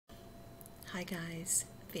Hi guys,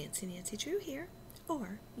 Fancy Nancy Drew here,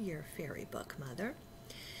 or your fairy book mother.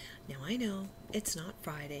 Now I know it's not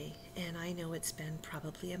Friday, and I know it's been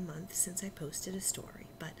probably a month since I posted a story,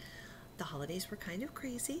 but the holidays were kind of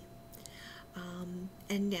crazy.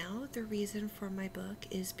 And now the reason for my book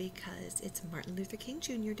is because it's Martin Luther King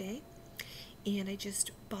Jr. Day, and I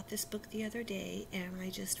just bought this book the other day, and I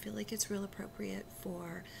just feel like it's real appropriate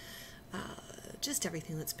for just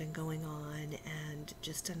everything that's been going on, and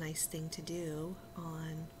just a nice thing to do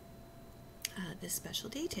on this special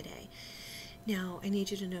day today. Now, I need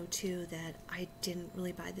you to know too that I didn't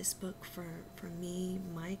really buy this book for me,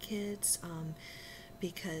 my kids,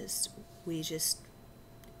 because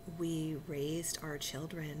we raised our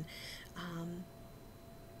children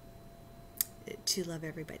to love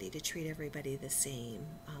everybody, to treat everybody the same.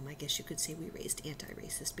 I guess you could say we raised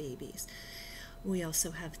anti-racist babies. We also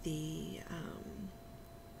have the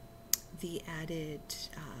added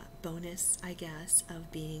bonus, I guess,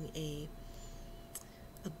 of being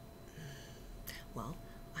well,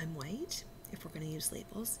 I'm white, if we're going to use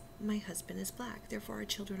labels. My husband is black, therefore our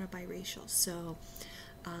children are biracial. So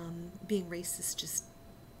being racist just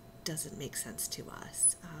doesn't make sense to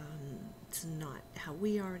us. It's not how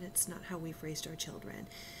we are, and it's not how we've raised our children.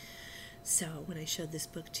 So when I showed this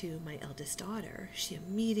book to my eldest daughter, she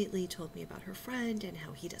immediately told me about her friend and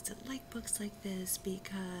how he doesn't like books like this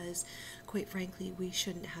because, quite frankly, we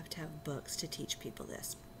shouldn't have to have books to teach people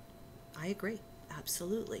this. I agree,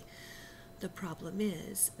 absolutely. The problem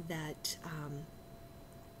is that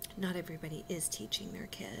not everybody is teaching their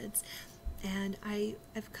kids, and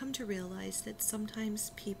I've come to realize that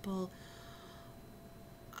sometimes people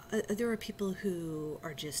there are people who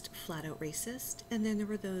are just flat out racist, and then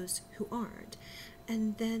there are those who aren't.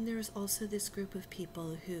 And then there's also this group of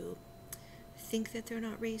people who think that they're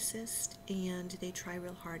not racist, and they try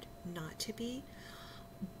real hard not to be,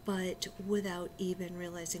 but without even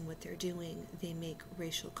realizing what they're doing, they make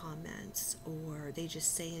racial comments, or they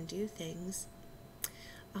just say and do things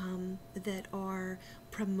that are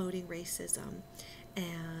promoting racism.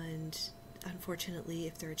 And unfortunately,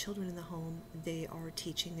 if there are children in the home, they are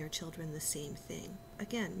teaching their children the same thing.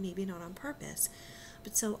 Again, maybe not on purpose.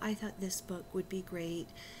 But so I thought this book would be great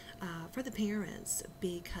for the parents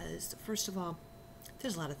because, first of all,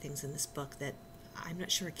 there's a lot of things in this book that I'm not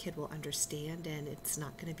sure a kid will understand, and it's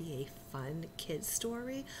not going to be a fun kid's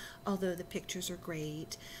story, although the pictures are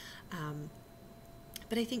great.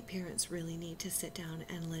 But I think parents really need to sit down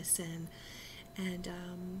and listen. And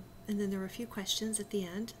then there are a few questions at the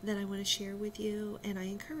end that I want to share with you, and I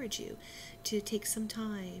encourage you to take some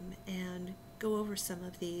time and go over some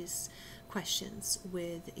of these questions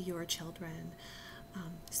with your children.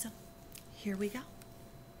 So here we go.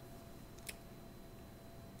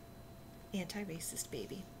 Anti-racist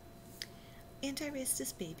baby.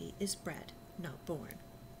 Anti-racist baby is bred, not born.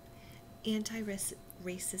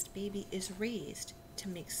 Anti-racist baby is raised to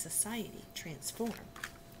make society transform.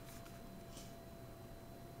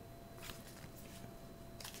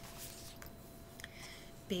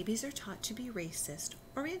 Babies are taught to be racist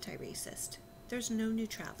or anti-racist. There's no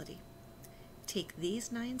neutrality. Take these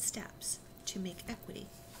 9 steps to make equity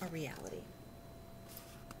a reality.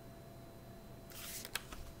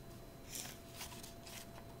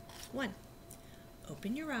 One,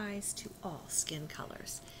 open your eyes to all skin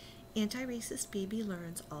colors. Anti-racist baby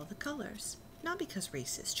learns all the colors, not because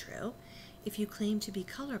race is true. If you claim to be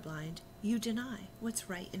colorblind, you deny what's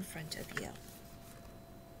right in front of you.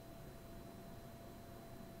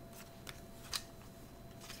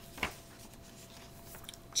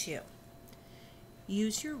 2,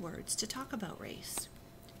 use your words to talk about race.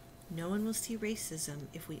 No one will see racism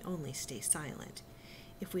if we only stay silent.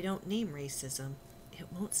 If we don't name racism, it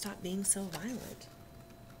won't stop being so violent.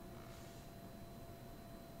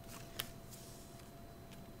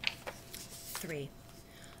 3,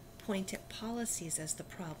 point at policies as the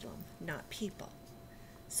problem, not people.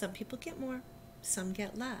 Some people get more, some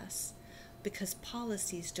get less, because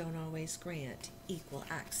policies don't always grant equal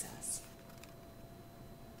access.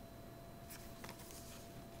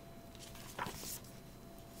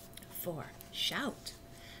 4, shout.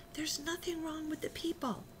 There's nothing wrong with the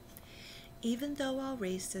people. Even though all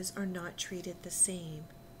races are not treated the same,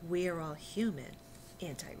 we are all human,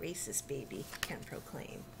 anti-racist baby can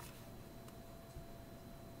proclaim.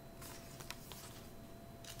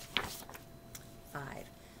 5,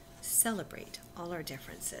 celebrate all our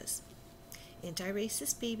differences.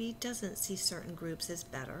 Anti-racist baby doesn't see certain groups as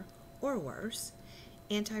better or worse.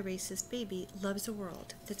 Anti-racist baby loves a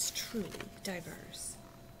world that's truly diverse.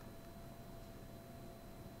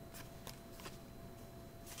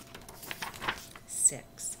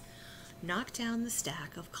 6, Knock down the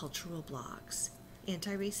stack of cultural blocks.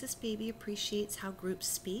 Antiracist Baby appreciates how groups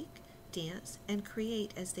speak, dance, and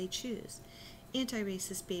create as they choose.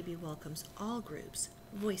 Antiracist Baby welcomes all groups,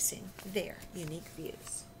 voicing their unique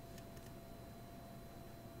views.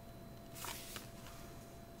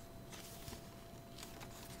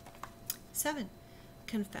 Seven,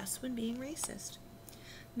 confess when being racist.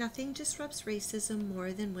 Nothing disrupts racism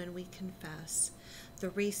more than when we confess the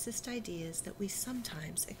racist ideas that we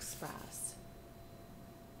sometimes express.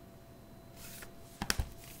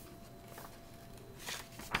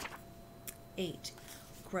 8,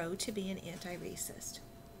 grow to be an anti-racist.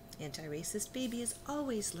 Anti-racist Baby is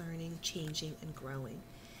always learning, changing, and growing.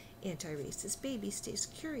 Anti-racist Baby stays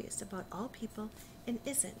curious about all people and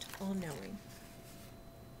isn't all-knowing.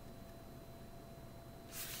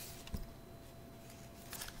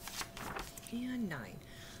 And 9,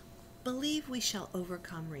 believe we shall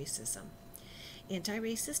overcome racism.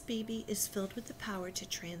 Anti-racist Baby is filled with the power to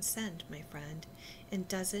transcend, my friend, and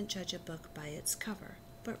doesn't judge a book by its cover,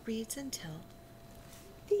 but reads until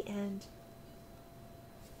the end.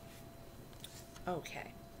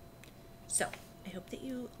 Okay, so I hope that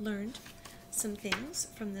you learned some things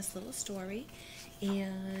from this little story,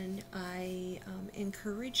 and I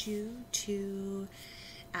encourage you to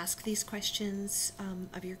ask these questions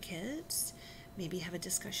of your kids. Maybe have a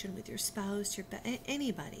discussion with your spouse,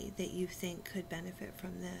 anybody that you think could benefit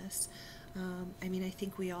from this. I mean, I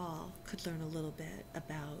think we all could learn a little bit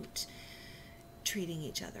about treating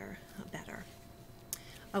each other better.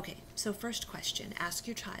 Okay, so first question, ask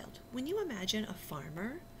your child, when you imagine a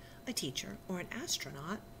farmer, a teacher, or an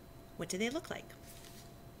astronaut, what do they look like?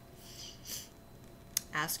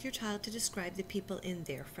 Ask your child to describe the people in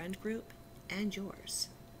their friend group and yours.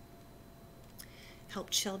 Help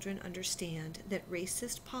children understand that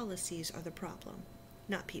racist policies are the problem,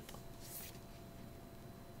 not people.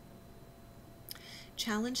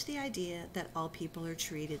 Challenge the idea that all people are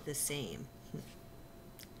treated the same.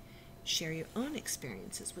 Share your own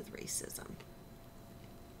experiences with racism.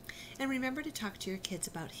 And remember to talk to your kids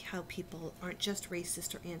about how people aren't just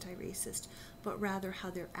racist or anti-racist, but rather how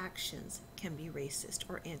their actions can be racist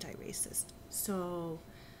or anti-racist. So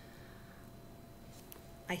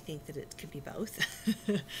I think that it could be both.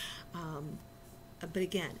 But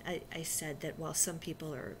again, I said that while some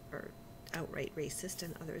people are outright racist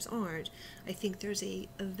and others aren't, I think there's a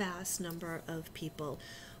vast number of people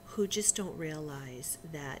who just don't realize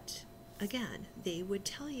that, again, they would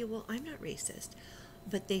tell you, well, I'm not racist,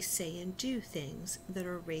 but they say and do things that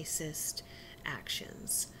are racist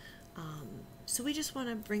actions. So we just want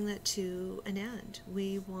to bring that to an end.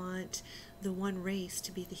 We want the one race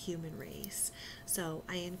to be the human race. So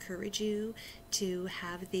I encourage you to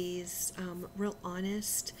have these real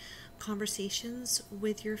honest conversations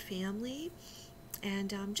with your family,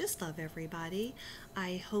 and just love everybody.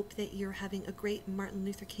 I hope that you're having a great Martin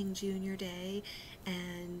Luther King Jr. Day,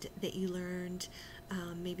 and that you learned,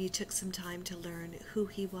 maybe you took some time to learn who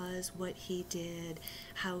he was, what he did,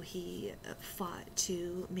 how he fought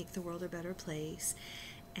to make the world a better place.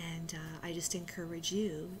 And I just encourage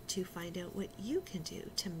you to find out what you can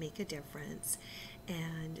do to make a difference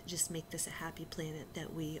and just make this a happy planet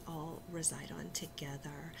that we all reside on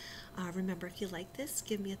together. Remember, if you like this,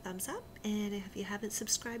 give me a thumbs up, and if you haven't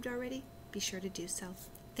subscribed already, be sure to do so.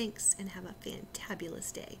 Thanks, and have a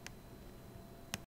fantabulous day.